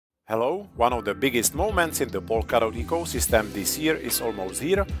Hello, one of the biggest moments in the Polkadot ecosystem this year is almost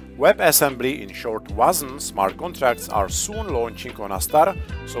here. WebAssembly, in short WASM, smart contracts are soon launching on Astar,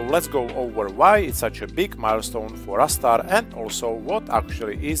 so let's go over why it's such a big milestone for Astar and also what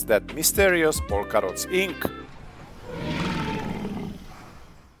actually is that mysterious Polkadot's ink.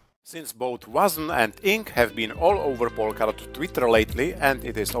 Since both WASM and ink have been all over Polkadot Twitter lately, and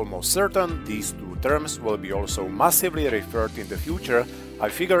it is almost certain these two terms will be also massively referred in the future, I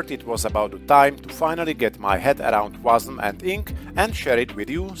figured it was about the time to finally get my head around WASM and ink and share it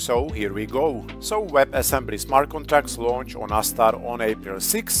with you, so here we go. So WebAssembly smart contracts launch on Astar on April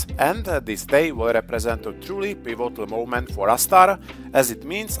 6, and this day will represent a truly pivotal moment for Astar, as it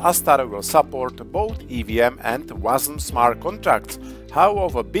means Astar will support both EVM and WASM smart contracts. How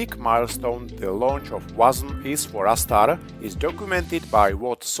of a big milestone the launch of WASM is for Astar is documented by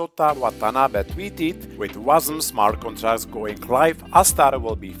what Sota Watanabe tweeted: with WASM smart contracts going live, Astar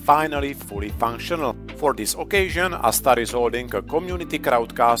will be finally fully functional. For this occasion, Astar is holding a community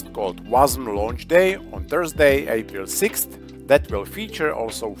crowdcast called WASM Launch Day on Thursday, April 6th. That will feature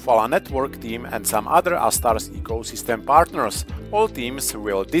also Fala Network team and some other Astar's ecosystem partners. All teams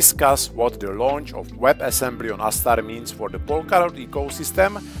will discuss what the launch of WebAssembly on Astar means for the Polkadot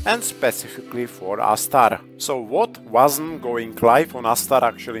ecosystem and specifically for Astar. So what WASM going live on Astar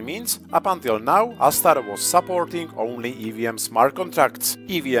actually means? Up until now, Astar was supporting only EVM smart contracts.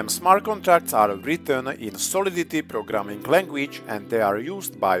 EVM smart contracts are written in Solidity programming language and they are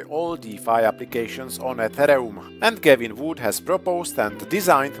used by all DeFi applications on Ethereum. And Gavin Wood has proposed and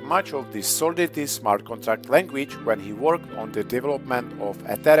designed much of this Solidity smart contract language when he worked on the development of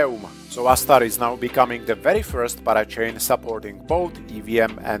Ethereum. So Astar is now becoming the very first parachain supporting both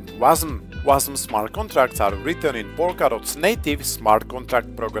EVM and WASM. WASM smart contracts are written in Polkadot's native smart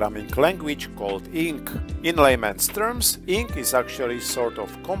contract programming language called ink. In layman's terms, ink is actually sort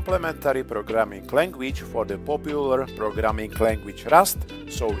of complementary programming language for the popular programming language Rust,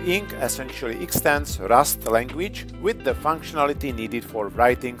 so ink essentially extends Rust language with the functionality needed for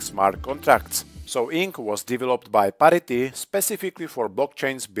writing smart contracts. So ink was developed by Parity specifically for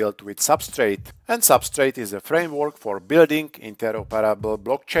blockchains built with Substrate, and Substrate is a framework for building interoperable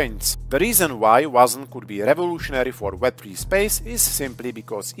blockchains. The reason why WASM could be revolutionary for Web3 space is simply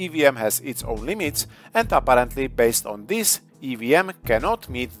because EVM has its own limits, and apparently based on this, EVM cannot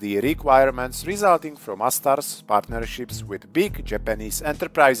meet the requirements resulting from Astar's partnerships with big Japanese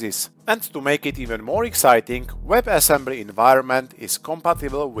enterprises. And to make it even more exciting, WebAssembly environment is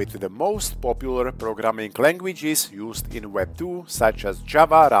compatible with the most popular programming languages used in Web2 such as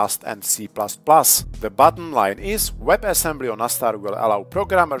Java, Rust and C++. The bottom line is, WebAssembly on Astar will allow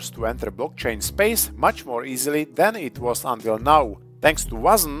programmers to enter blockchain space much more easily than it was until now. Thanks to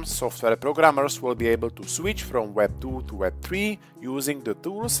WASM, software programmers will be able to switch from Web2 to Web3 using the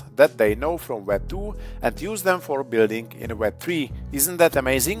tools that they know from Web2 and use them for building in Web3. Isn't that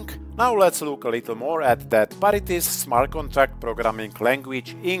amazing? Now let's look a little more at that Parity's smart contract programming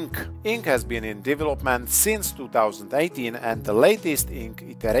language ink. Ink has been in development since 2018 and the latest ink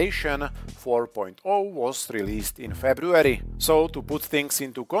iteration 4.0 was released in February. So to put things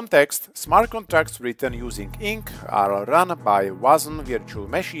into context, smart contracts written using ink are run by WASM virtual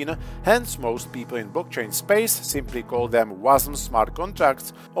machine, hence most people in blockchain space simply call them WASM smart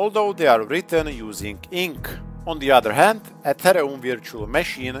contracts, although they are written using ink. On the other hand, Ethereum virtual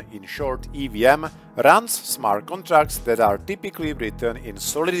machine, in short EVM, runs smart contracts that are typically written in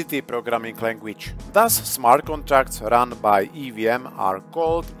Solidity programming language. Thus, smart contracts run by EVM are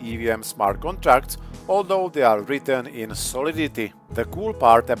called EVM smart contracts, although they are written in Solidity. The cool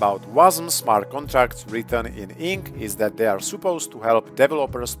part about WASM smart contracts written in ink is that they are supposed to help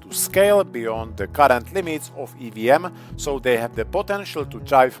developers to scale beyond the current limits of EVM, so they have the potential to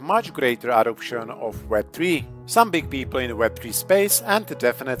drive much greater adoption of Web3. Some big people in Web3 space and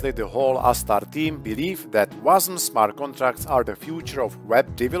definitely the whole Astar team believe that WASM smart contracts are the future of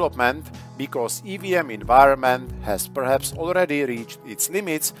web development because EVM environment has perhaps already reached its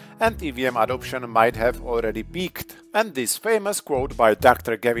limits and EVM adoption might have already peaked. And this famous quote by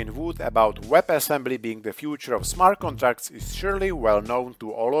Dr. Gavin Wood about WebAssembly being the future of smart contracts is surely well known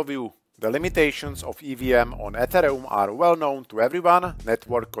to all of you. The limitations of EVM on Ethereum are well known to everyone: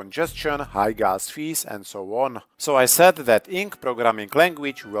 network congestion, high gas fees and so on. So I said that ink programming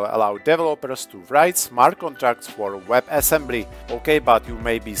language will allow developers to write smart contracts for WebAssembly. Okay, but you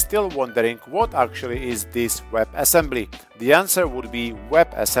may be still wondering what actually is this WebAssembly. The answer would be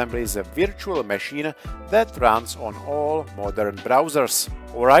WebAssembly is a virtual machine that runs on all modern browsers.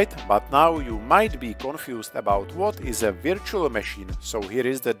 Alright, but now you might be confused about what is a virtual machine, so here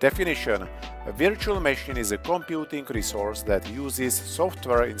is the definition. A virtual machine is a computing resource that uses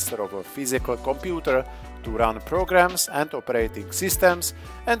software instead of a physical computer to run programs and operating systems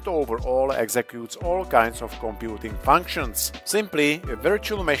and overall executes all kinds of computing functions. Simply, a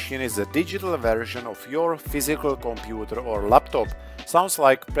virtual machine is a digital version of your physical computer or laptop. Sounds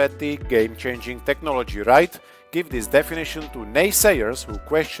like pretty game-changing technology, right? Give this definition to naysayers who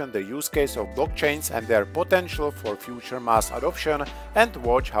question the use case of blockchains and their potential for future mass adoption, and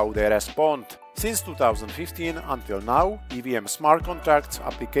watch how they respond. Since 2015 until now, EVM smart contracts,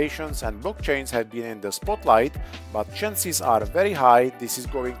 applications and blockchains have been in the spotlight, but chances are very high this is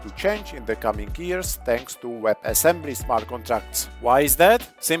going to change in the coming years thanks to WebAssembly smart contracts. Why is that?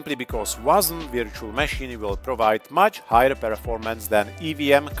 Simply because WASM virtual machine will provide much higher performance than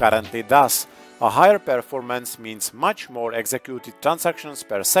EVM currently does. A higher performance means much more executed transactions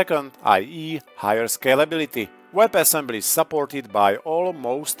per second, i.e. higher scalability. WebAssembly is supported by all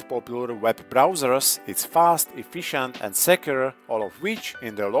most popular web browsers. It's fast, efficient and secure, all of which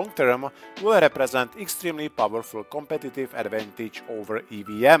in the long term will represent extremely powerful competitive advantage over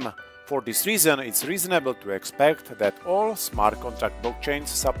EVM. For this reason, it's reasonable to expect that all smart contract blockchains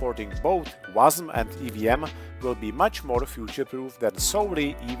supporting both WASM and EVM will be much more future-proof than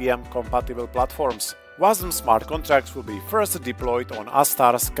solely EVM-compatible platforms. WASM smart contracts will be first deployed on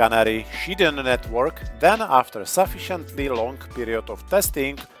Astar's Canary Hidden network, then after a sufficiently long period of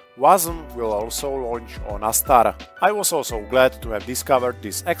testing, WASM will also launch on Astar. I was also glad to have discovered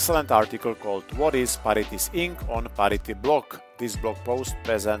this excellent article called What is Parity's Ink on Parity Block. This blog post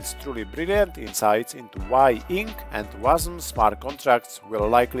presents truly brilliant insights into why Ink and WASM smart contracts will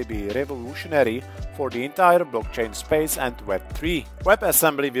likely be revolutionary for the entire blockchain space and Web3.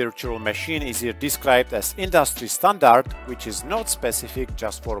 WebAssembly virtual machine is here described as industry standard, which is not specific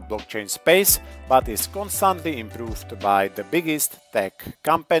just for blockchain space, but is constantly improved by the biggest tech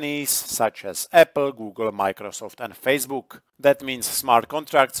companies such as Apple, Google, Microsoft and Facebook. That means smart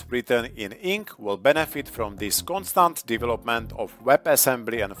contracts written in Ink will benefit from this constant development of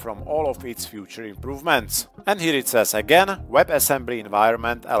WebAssembly and from all of its future improvements. And here it says again, WebAssembly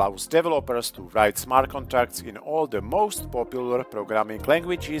environment allows developers to write smart contracts in all the most popular programming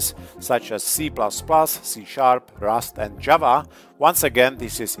languages such as C++, C#, Rust and Java. Once again,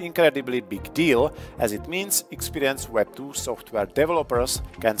 this is incredibly big deal as it means experienced Web2 software developers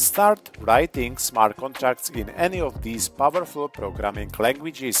can start writing smart contracts in any of these powerful programming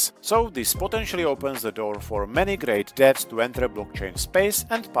languages. So this potentially opens the door for many great devs to enter blockchain space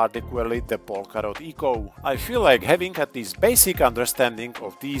and particularly the Polkadot eco. I feel like having at least basic understanding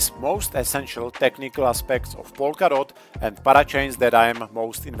of these most essential technical aspects of Polkadot and parachains that I am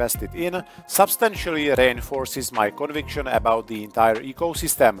most invested in substantially reinforces my conviction about the entire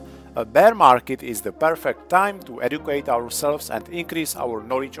ecosystem. A bear market is the perfect time to educate ourselves and increase our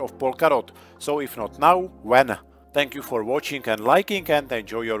knowledge of Polkadot. So if not now, when? Thank you for watching and liking, and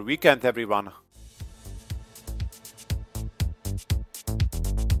enjoy your weekend everyone.